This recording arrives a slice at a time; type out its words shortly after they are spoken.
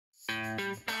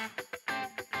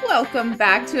Welcome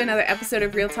back to another episode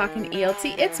of Real Talking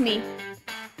ELT. It's me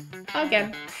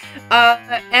again.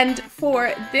 And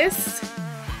for this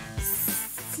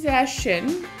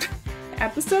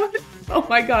episode, oh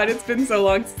my god, it's been so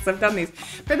long since I've done these.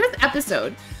 For this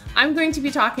episode, I'm going to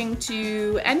be talking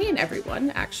to any and everyone,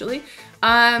 actually,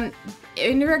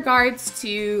 in regards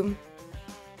to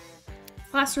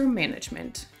classroom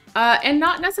management. And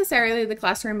not necessarily the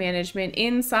classroom management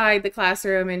inside the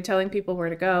classroom and telling people where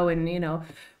to go and,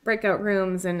 breakout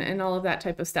rooms and all of that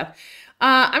type of stuff.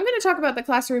 I'm going to talk about the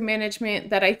classroom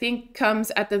management that I think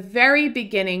comes at the very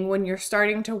beginning when you're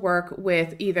starting to work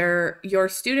with either your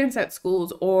students at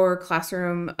schools or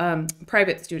classroom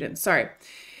private students. Sorry.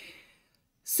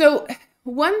 So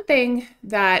one thing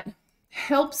that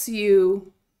helps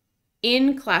you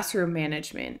in classroom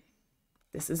management,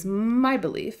 this is my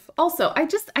belief. Also, I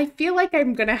feel like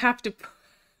I'm going to have to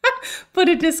put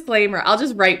a disclaimer. I'll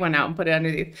just write one out and put it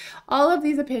underneath. All of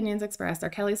these opinions expressed are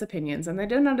Kelly's opinions and they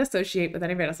do not associate with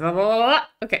anybody else. Blah, blah, blah, blah.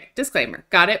 Okay, disclaimer.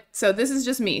 Got it? So this is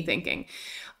just me thinking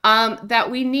that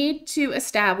we need to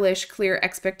establish clear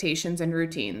expectations and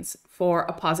routines for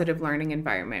a positive learning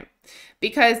environment.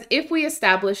 Because if we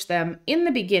establish them in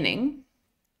the beginning,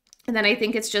 and then I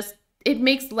think it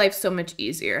makes life so much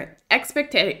easier.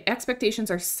 Expectations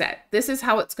are set. This is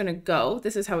how it's going to go.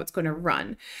 This is how it's going to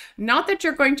run. Not that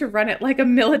you're going to run it like a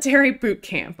military boot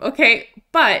camp, okay?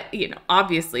 But,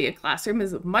 obviously a classroom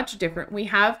is much different. We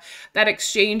have that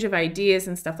exchange of ideas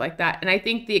and stuff like that. And I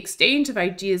think the exchange of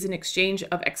ideas and exchange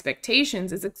of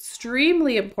expectations is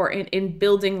extremely important in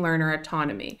building learner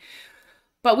autonomy.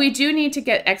 But we do need to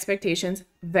get expectations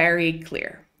very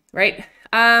clear, right?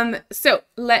 So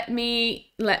let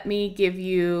me give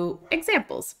you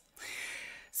examples.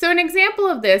 So an example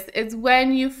of this is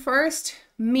when you first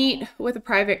meet with a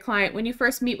private client, when you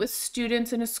first meet with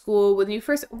students in a school,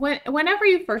 whenever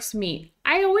you first meet,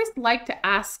 I always like to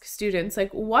ask students,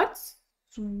 like, what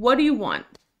do you want?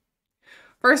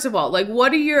 First of all, like,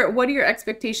 what are your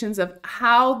expectations of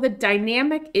how the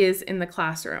dynamic is in the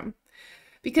classroom?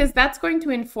 Because that's going to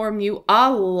inform you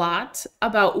a lot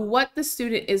about what the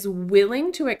student is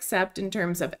willing to accept in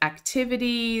terms of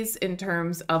activities, in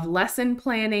terms of lesson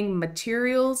planning,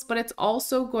 materials, but it's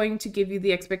also going to give you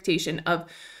the expectation of,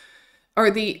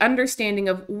 or the understanding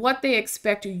of what they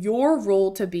expect your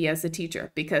role to be as a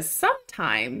teacher. Because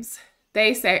sometimes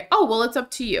they say, oh, well, it's up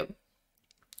to you.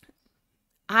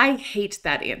 I hate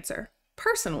that answer.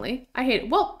 Personally, I hate it.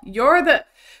 Well, you're the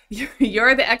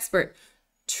expert.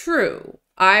 True.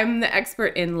 I'm the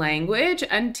expert in language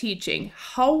and teaching.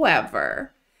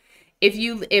 However,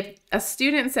 if a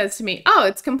student says to me, oh,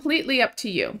 it's completely up to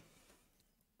you,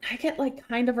 I get like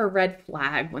kind of a red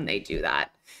flag when they do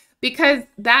that, because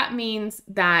that means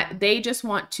that they just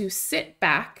want to sit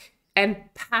back and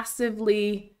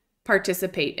passively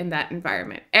participate in that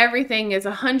environment. Everything is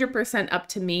 100% up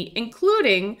to me,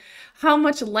 including how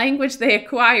much language they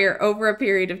acquire over a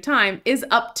period of time is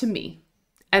up to me.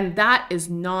 And that's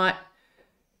not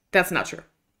true.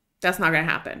 That's not going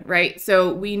to happen, right?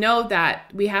 So we know that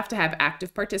we have to have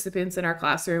active participants in our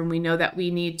classroom. We know that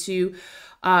we need to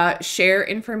share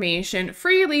information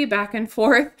freely back and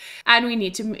forth, and we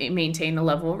need to maintain a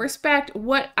level of respect.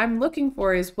 What I'm looking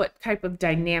for is what type of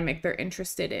dynamic they're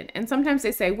interested in. And sometimes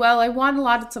they say, well, I want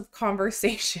lots of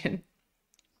conversation.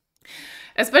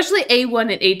 Especially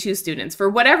A1 and A2 students, for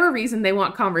whatever reason, they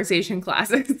want conversation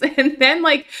classes. And then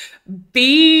like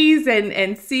Bs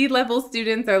and C level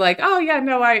students are like, oh yeah,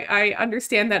 no, I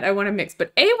understand that, I want to mix.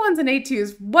 But A1s and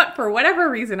A2s, for whatever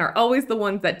reason, are always the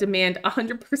ones that demand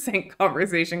 100%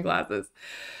 conversation classes.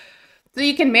 So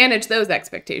you can manage those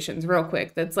expectations real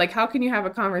quick. That's like, how can you have a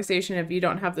conversation if you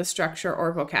don't have the structure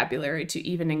or vocabulary to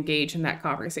even engage in that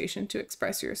conversation to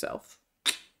express yourself?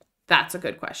 That's a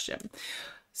good question.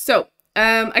 So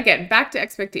again, back to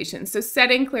expectations. So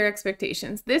setting clear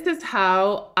expectations. This is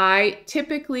how I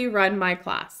typically run my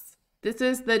class. This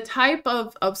is the type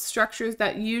of structures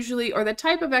that usually, or the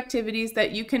type of activities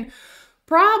that you can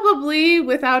probably,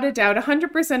 without a doubt,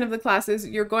 100% of the classes,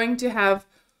 you're going to have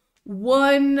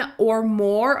one or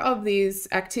more of these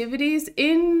activities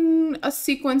in a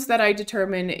sequence that I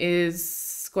determine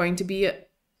is going to be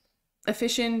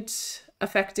efficient,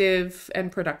 effective,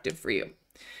 and productive for you.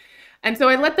 And so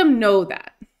I let them know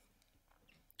that,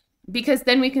 because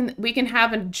then we can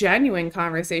have a genuine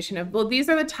conversation of, well, these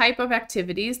are the type of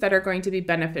activities that are going to be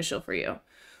beneficial for you.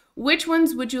 Which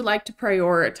ones would you like to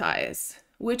prioritize?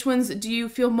 Which ones do you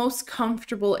feel most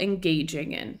comfortable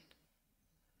engaging in?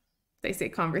 They say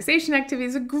conversation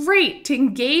activities are great to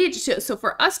engage. So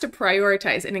for us to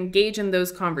prioritize and engage in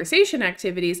those conversation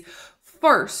activities,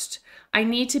 first, I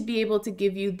need to be able to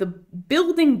give you the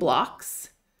building blocks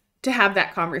to have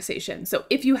that conversation. So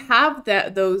if you have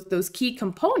those key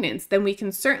components, then we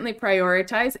can certainly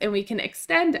prioritize and we can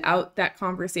extend out that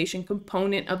conversation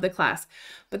component of the class.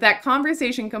 But that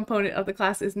conversation component of the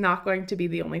class is not going to be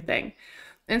the only thing.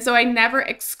 And so I never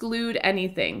exclude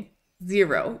anything.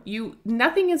 Zero.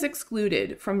 Nothing is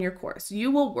excluded from your course. You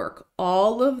will work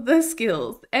all of the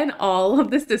skills and all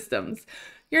of the systems.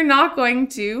 You're not going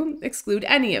to exclude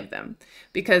any of them,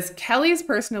 because Kelly's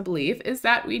personal belief is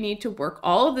that we need to work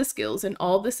all of the skills and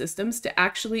all the systems to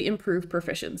actually improve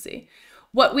proficiency.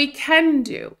 What we can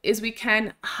do is we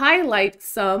can highlight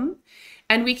some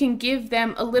and we can give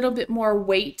them a little bit more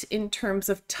weight in terms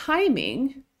of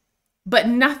timing, but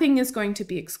nothing is going to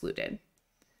be excluded.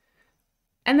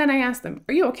 And then I asked them,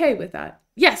 are you okay with that?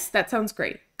 Yes, that sounds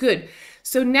great. Good.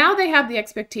 So now they have the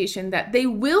expectation that they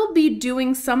will be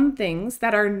doing some things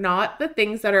that are not the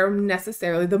things that are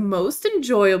necessarily the most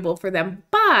enjoyable for them,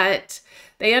 but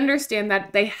they understand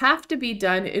that they have to be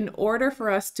done in order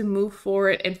for us to move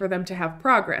forward and for them to have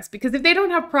progress. Because if they don't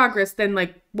have progress, then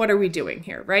like, what are we doing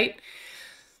here, right?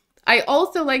 I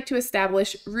also like to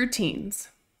establish routines.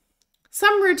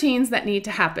 Some routines that need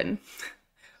to happen.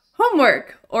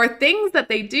 Homework or things that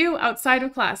they do outside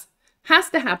of class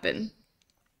has to happen.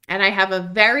 And I have a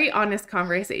very honest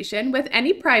conversation with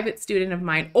any private student of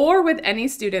mine or with any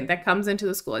student that comes into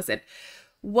the school. I said,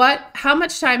 how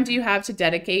much time do you have to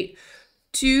dedicate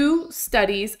to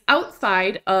studies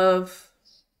outside of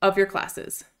your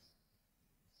classes?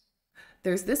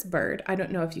 There's this bird. I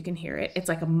don't know if you can hear it. It's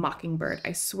like a mockingbird.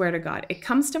 I swear to God. It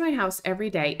comes to my house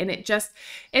every day and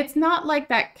it's not like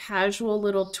that casual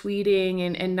little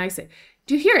tweeting and nice.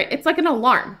 Do you hear it? It's like an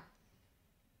alarm.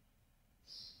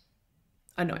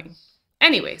 Annoying.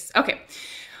 Anyways, okay.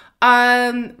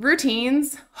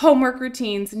 Routines, homework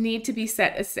routines need to be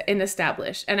set and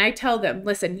established. And I tell them,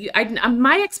 listen,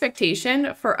 my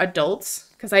expectation for adults,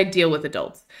 because I deal with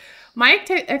adults, my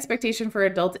expectation for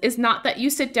adults is not that you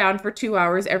sit down for 2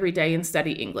 hours every day and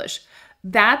study English.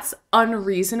 That's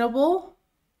unreasonable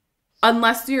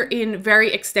unless you're in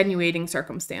very extenuating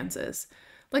circumstances.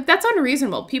 Like, that's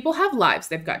unreasonable. People have lives.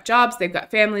 They've got jobs, they've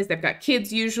got families, they've got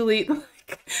kids usually.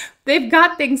 They've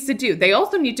got things to do. They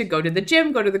also need to go to the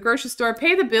gym, go to the grocery store,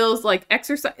 pay the bills, like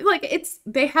exercise. Like,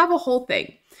 they have a whole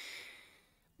thing.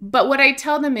 But what I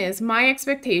tell them is my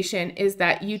expectation is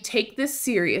that you take this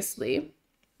seriously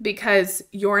because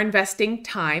you're investing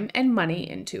time and money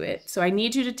into it. So I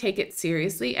need you to take it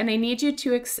seriously and I need you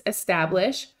to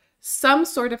establish some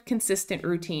sort of consistent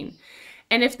routine.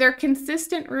 And if their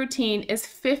consistent routine is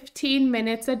 15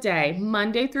 minutes a day,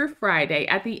 Monday through Friday,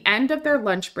 at the end of their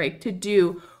lunch break to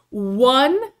do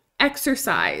one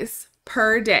exercise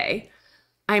per day,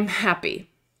 I'm happy.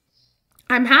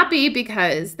 I'm happy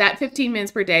because that 15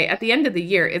 minutes per day at the end of the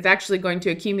year is actually going to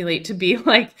accumulate to be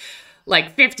like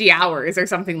 50 hours or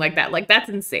something like that. Like, that's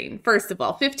insane. First of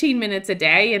all, 15 minutes a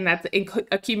day, and that's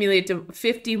accumulated to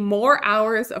 50 more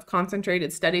hours of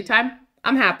concentrated study time.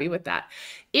 I'm happy with that.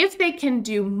 If they can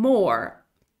do more,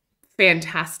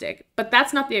 fantastic. But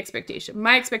that's not the expectation.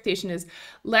 My expectation is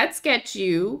let's get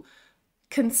you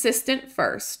consistent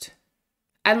first,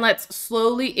 and let's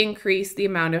slowly increase the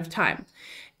amount of time.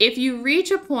 If you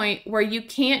reach a point where you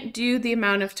can't do the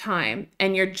amount of time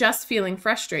and you're just feeling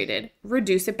frustrated,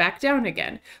 reduce it back down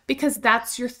again, because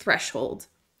that's your threshold.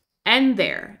 And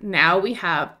there, now we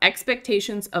have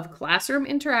expectations of classroom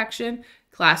interaction,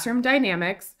 classroom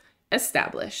dynamics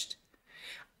established,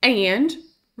 and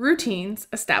routines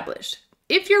established.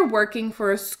 If you're working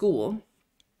for a school,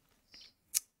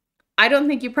 I don't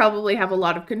think you probably have a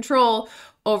lot of control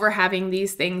over having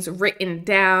these things written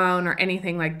down or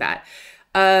anything like that.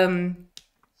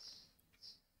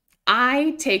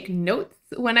 I take notes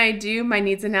when I do my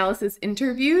needs analysis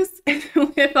interviews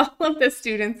with all of the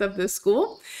students of the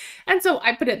school. And so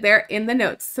I put it there in the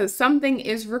notes. So something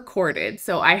is recorded.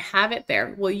 So I have it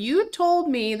there. Well, you told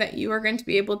me that you are going to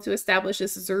be able to establish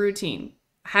this as a routine.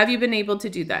 Have you been able to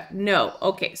do that? No.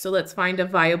 Okay, so let's find a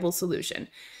viable solution.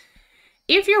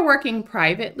 If you're working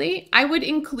privately, I would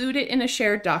include it in a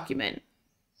shared document.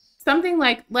 Something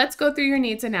like, let's go through your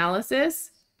needs analysis,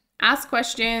 ask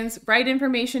questions, write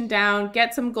information down,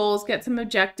 get some goals, get some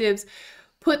objectives,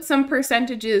 put some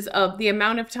percentages of the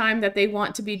amount of time that they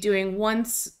want to be doing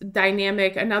once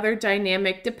dynamic, another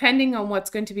dynamic, depending on what's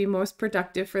going to be most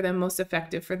productive for them, most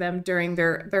effective for them during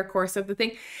their course of the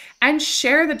thing, and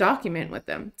share the document with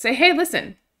them. Say, hey,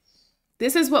 listen,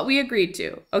 this is what we agreed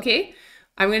to, okay?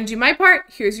 I'm going to do my part.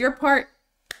 Here's your part.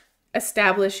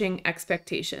 Establishing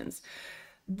expectations.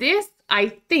 This, I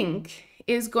think,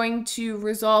 is going to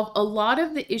resolve a lot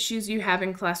of the issues you have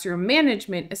in classroom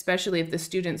management, especially if the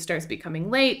student starts becoming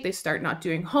late, they start not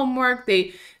doing homework,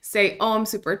 they say, oh, I'm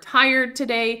super tired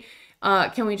today.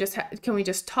 Can we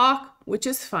just talk? Which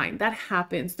is fine. That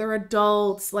happens. They're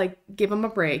adults, like give them a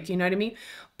break. You know what I mean?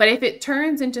 But if it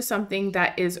turns into something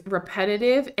that is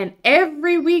repetitive and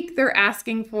every week they're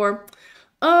asking for,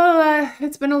 oh,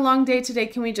 it's been a long day today.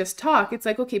 Can we just talk? It's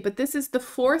like, okay, but this is the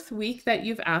 4th week that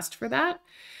you've asked for that.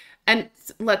 And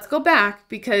let's go back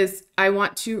because I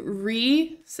want to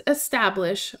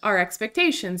re-establish our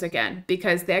expectations again,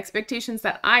 because the expectations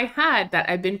that I had that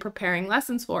I've been preparing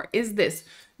lessons for is this.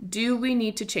 Do we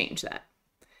need to change that?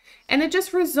 And it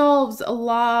just resolves a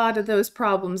lot of those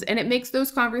problems and it makes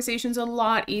those conversations a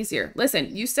lot easier.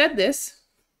 Listen, you said this.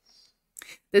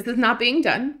 This is not being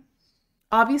done.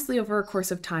 Obviously, over a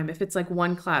course of time, if it's like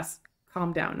one class,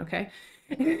 calm down, okay?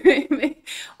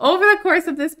 Over the course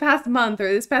of this past month or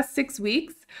this past 6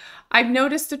 weeks, I've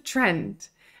noticed a trend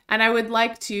and I would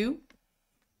like to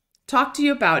talk to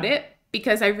you about it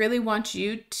because I really want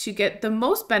you to get the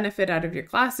most benefit out of your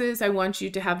classes. I want you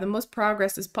to have the most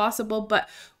progress as possible, but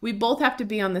we both have to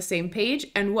be on the same page.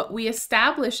 And what we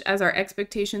establish as our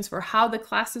expectations for how the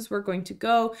classes were going to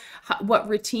go, what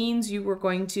routines you were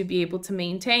going to be able to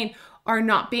maintain are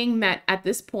not being met at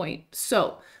this point.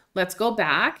 So let's go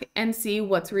back and see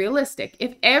what's realistic.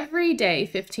 If every day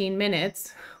 15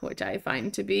 minutes, which I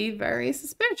find to be very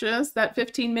suspicious, that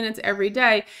 15 minutes every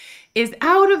day is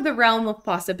out of the realm of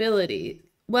possibility.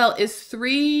 Well, is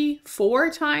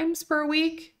 3-4 times per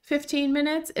week 15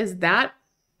 minutes? Is that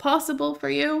possible for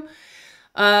you?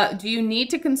 Do you need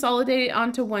to consolidate it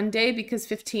onto one day because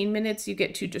 15 minutes you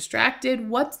get too distracted?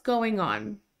 What's going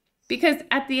on? Because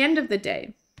at the end of the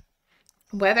day,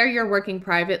 whether you're working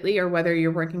privately or whether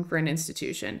you're working for an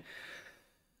institution,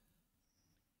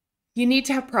 you need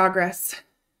to have progress.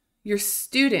 Your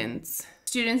students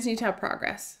need to have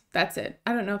progress. That's it.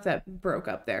 I don't know if that broke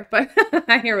up there, but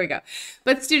here we go.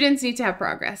 But students need to have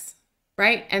progress,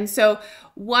 right? And so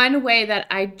one way that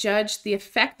I judge the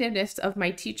effectiveness of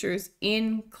my teachers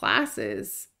in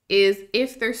classes is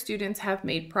if their students have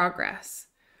made progress.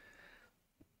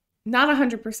 Not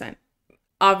 100%.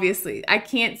 Obviously, I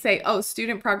can't say, oh,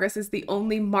 student progress is the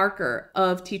only marker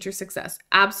of teacher success.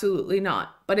 Absolutely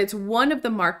not. But it's one of the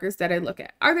markers that I look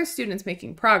at. Are there students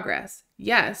making progress?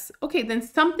 Yes. Okay, then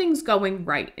something's going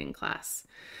right in class.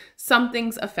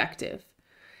 Something's effective.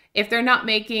 If they're not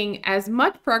making as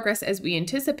much progress as we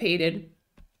anticipated,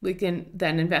 we can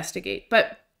then investigate.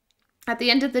 But at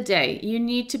the end of the day, you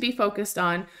need to be focused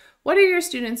on what are your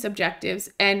students'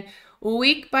 objectives, and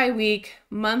week by week,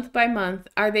 month by month,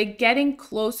 are they getting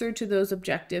closer to those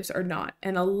objectives or not?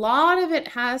 And a lot of it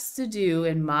has to do,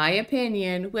 in my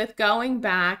opinion, with going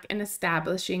back and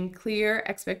establishing clear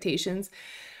expectations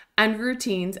and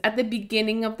routines at the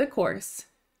beginning of the course.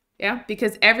 Yeah,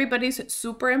 because everybody's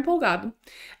super empolgado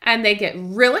and they get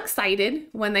real excited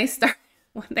when they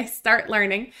start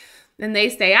learning, and they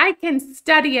say, I can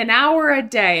study an hour a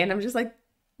day. And I'm just like,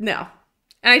 no.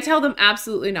 And I tell them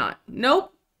absolutely not. Nope.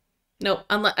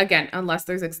 Unless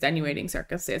there's extenuating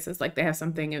circumstances, like they have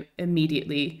something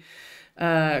immediately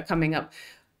coming up.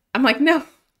 I'm like, no,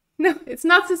 it's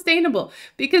not sustainable,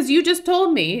 because you just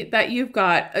told me that you've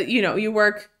got, you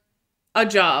work a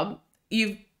job,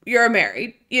 you're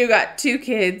married, you got 2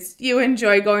 kids, you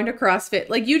enjoy going to CrossFit.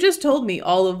 Like, you just told me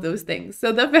all of those things.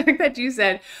 So the fact that you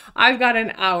said, I've got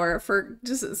an hour for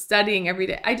just studying every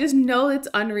day, I just know it's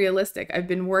unrealistic. I've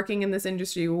been working in this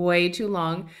industry way too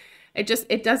long. It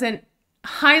doesn't,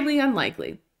 highly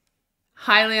unlikely.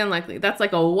 That's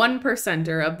like a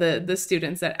 1%er of the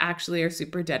students that actually are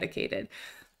super dedicated.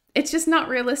 It's just not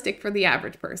realistic for the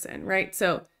average person, right?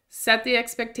 So set the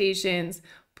expectations,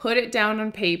 put it down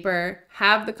on paper,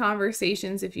 have the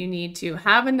conversations if you need to,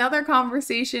 have another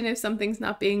conversation if something's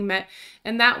not being met.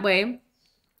 And that way,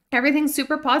 everything's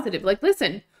super positive. Like,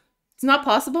 listen, it's not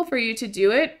possible for you to do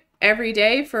it every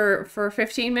day for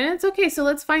 15 minutes. Okay, so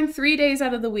let's find 3 days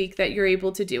out of the week that you're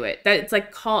able to do it. That it's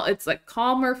like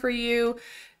calmer for you.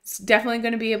 It's definitely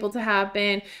going to be able to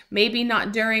happen. Maybe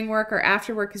not during work or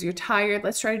after work because you're tired.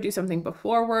 Let's try to do something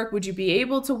before work. Would you be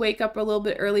able to wake up a little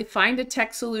bit early? Find a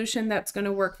tech solution that's going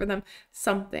to work for them,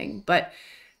 something. But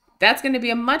that's going to be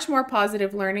a much more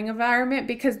positive learning environment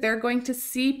because they're going to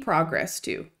see progress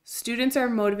too. Students are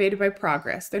motivated by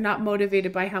progress. They're not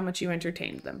motivated by how much you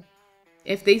entertained them.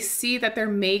 If they see that they're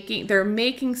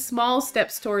making small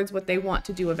steps towards what they want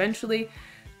to do eventually,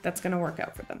 that's going to work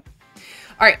out for them.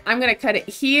 All right, I'm going to cut it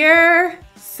here.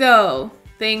 So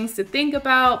things to think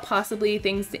about, possibly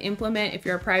things to implement if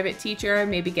you're a private teacher,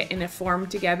 maybe get in a form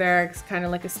together. It's kind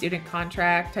of like a student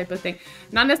contract type of thing.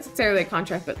 Not necessarily a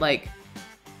contract, but like,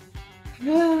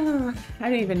 I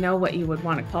don't even know what you would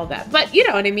want to call that. But you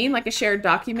know what I mean? Like a shared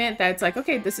document that's like,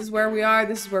 okay, this is where we are,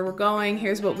 this is where we're going,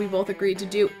 here's what we both agreed to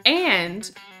do.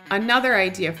 And another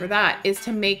idea for that is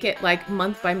to make it like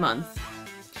month by month.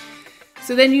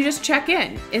 So then you just check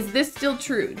in. Is this still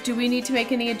true? Do we need to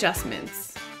make any adjustments?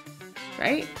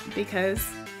 Right? Because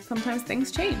sometimes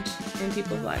things change in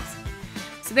people's lives.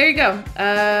 So there you go.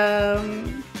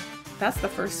 That's the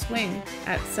first swing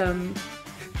at some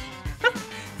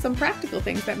practical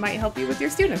things that might help you with your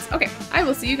students. Okay, I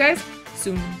will see you guys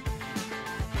soon.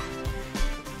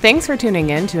 Thanks for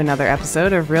tuning in to another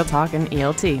episode of Real Talk and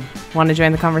ELT. Want to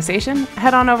join the conversation?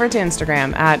 Head on over to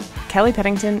Instagram at Kelly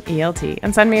Pettington ELT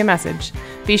and send me a message.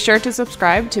 Be sure to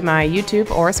subscribe to my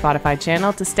YouTube or Spotify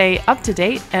channel to stay up to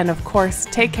date, and of course,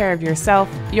 take care of yourself,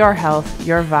 your health,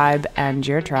 your vibe, and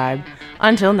your tribe.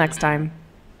 Until next time.